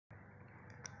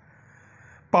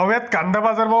पाहुयात कांदा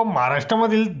बाजारभाव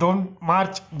महाराष्ट्रामधील 2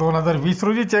 मार्च 2020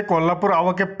 रोजीचे. कोल्हापूर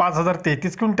आवके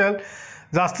 5033 क्विंटल,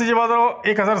 जास्तीचे बाजारभाव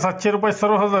 1700 रुपये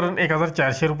सर्वसाधारण,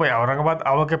 1400 रुपये. औरंगाबाद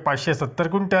आवके 570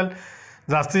 क्विंटल,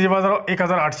 जास्तीचे बाजारभाव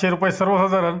 1800 रुपये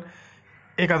सर्वसाधारण,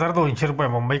 1200 रुपये.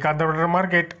 मुंबई कांदा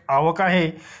मार्केट आवक आहे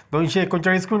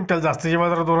 239 क्विंटल, जास्तीचे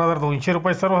बाजार 2200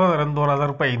 रुपये सर्वसाधारण, 2000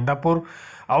 रुपये. इंदापूर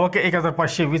आवक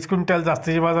 1520 क्विंटल,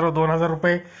 जास्तीचे बाजार 2000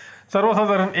 रुपये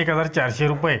सर्वसाधारण, 1400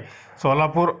 रुपये.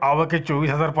 सोलापूर आवक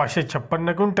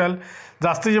 24556 क्विंटल,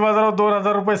 जास्तीचे बाजार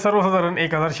 2000 रुपये सर्वसाधारण,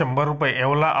 1100 रुपये.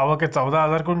 येवला आवक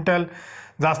 14000 क्विंटल,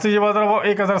 जास्तीचे बाजारभाव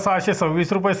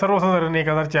 1626 रुपये सर्वसाधारण,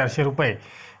 1400 रुपये.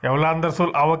 येवला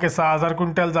अंदरसूल आवक 6000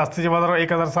 क्विंटल, जास्तीचे बाजार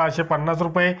 1650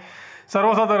 रुपये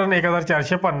सर्वसाधारण,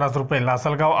 1450 रुपये.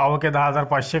 लासलगाव आवक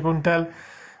 10500 क्विंटल,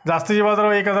 जास्तीचे बाजार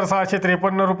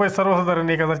 1653 रुपये सर्वसाधारण,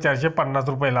 1450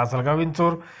 रुपये. लासलगाव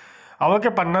विंचूर आवक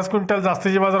 50 क्विंटल,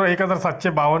 जास्तीचे बाजार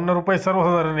 1752 रुपये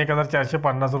सर्वसाधारण,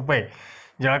 1450 रुपये.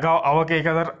 जळगाव आवक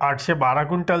 1812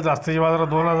 क्विंटल, जास्तीचे बाजार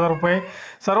 2000 रुपये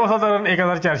सर्वसाधारण,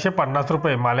 1450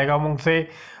 रुपये. मालेगाव मुंगसे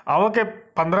आवक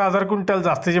 15000 क्विंटल,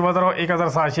 जास्तीचे बाजार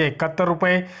 1671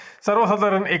 रुपये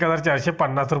सर्वसाधारण,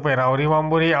 1450 रुपये. रावरी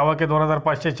वांबोरी आवक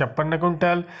 2556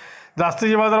 क्विंटल,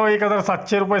 जास्तीचे बाजार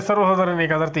 1700 रुपये सर्वसाधारण,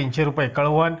 1300 रुपये.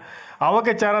 कळवण आवक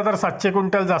 4700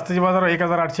 क्विंटल, जास्तीचे बाजार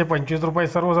 1825 रुपये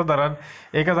सर्वसाधारण,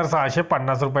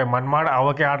 1650 रुपये. मनमाड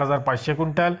आवक 8500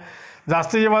 क्विंटल,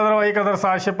 जास्तीचे बाजार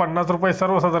 1650 रुपये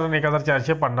सर्वसाधारण,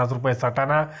 1450 रुपये.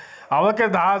 सटाणा आवक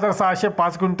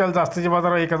 10605 क्विंटल, जास्तीचे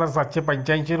बाजार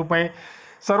 1785 रुपये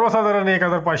सर्वसाधारण,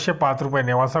 1505 रुपये.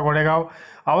 नेवासा गोडेगाव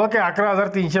आवक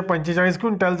 11345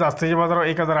 क्विंटल, जास्तीचे बाजार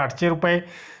 1800 रुपये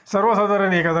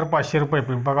सर्वसाधारण, 1500 रुपये.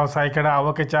 पिंपळगाव सायखेडा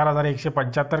आवक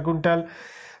 4175 क्विंटल,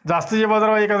 जास्तीचे बाजार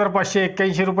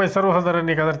 1581 रुपये सर्वसाधारण,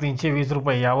 1320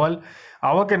 रुपये. यावल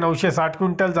आवक 960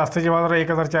 क्विंटल, जास्तीचे बाजार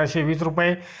 1420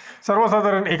 रुपये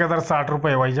सर्वसाधारण, 1060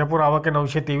 रुपये. वैजापूर आवक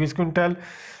 923 क्विंटल,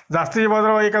 जास्तीचे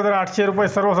बाजार 1800 रुपये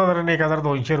सर्वसाधारण,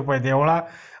 1200 रुपये. देवळा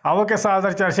आवक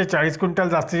 6440 क्विंटल,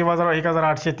 जास्तीचे बाजार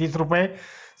 1830 रुपये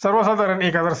सर्वसाधारण,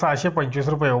 1625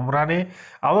 रुपये. उमराणे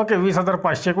आवक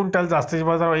 20500 क्विंटल, जास्तीचे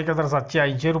बाजार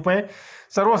 1780 रुपये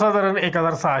सर्वसाधारण,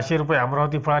 1600 रुपये.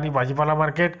 अमरावती फळ आणि भाजीपाला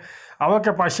मार्केट आवक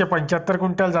 575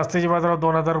 क्विंटल, जास्तीचे बाजार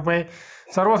 2000 रुपये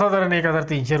सर्वसाधारण,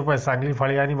 1300 रुपये. सांगली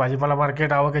फळे आणि भाजीपाला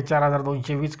मार्केट आवक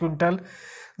 4220 क्विंटल,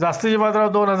 जास्तीचे बाजार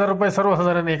 2000 रुपये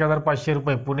सर्वसाधारण, 1500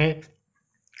 रुपये. पुणे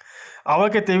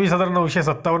आवक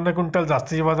 23957 क्विंटल,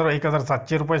 जास्तीचे बाजार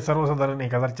 1700 रुपये सर्वसाधारण,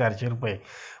 1400 रुपये.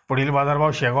 पुढील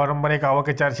बाजारभाव शेगाव नंबर 1 आवक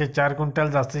 404 क्विंटल,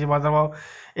 जास्तीचे बाजारभाव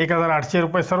 1800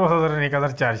 रुपये सर्वसाधारण,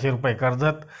 1400 रुपये.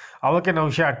 कर्जत आवक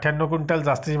 998 क्विंटल,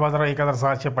 जास्तीचे बाजार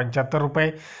 1675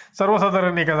 रुपये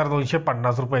सर्वसाधारण,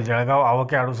 1250 रुपये. जळगाव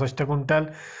आवक 68 क्विंटल,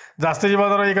 जास्तीचे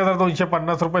बाजार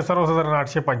 1250 रुपये सर्वसाधारण,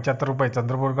 875 रुपये.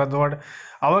 चंद्रपूर गंजवड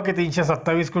आवक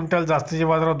 327 क्विंटल, जास्तीचे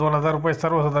बाजार 2000 रुपये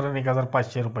सर्वसाधारण,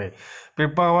 1500 रुपये.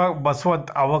 पिंपळगाव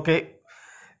बसवंत आवक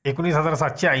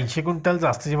 19780 क्विंटल,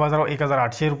 जास्तीचे बाजार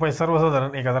 1800 रुपये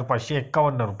सर्वसाधारण,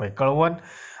 1551 रुपये. कळवण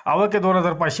आवक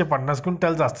 2550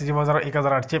 क्विंटल, जास्तीचे बाजार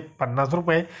 1850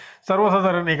 रुपये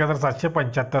सर्वसाधारण,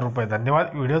 1775 रुपये. धन्यवाद.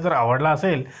 व्हिडिओ जर आवडला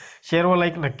असेल शेअर व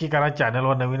लाईक नक्की करा.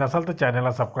 चॅनलवर नवीन असाल तर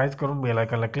चॅनलला सबस्क्राईब करून बेल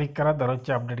आयकॉनला क्लिक करा.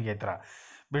 दररोजचे अपडेट घेत राहा.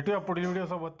 भेटूया पुढील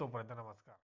व्हिडिओसोबत. तोपर्यंत नमस्कार.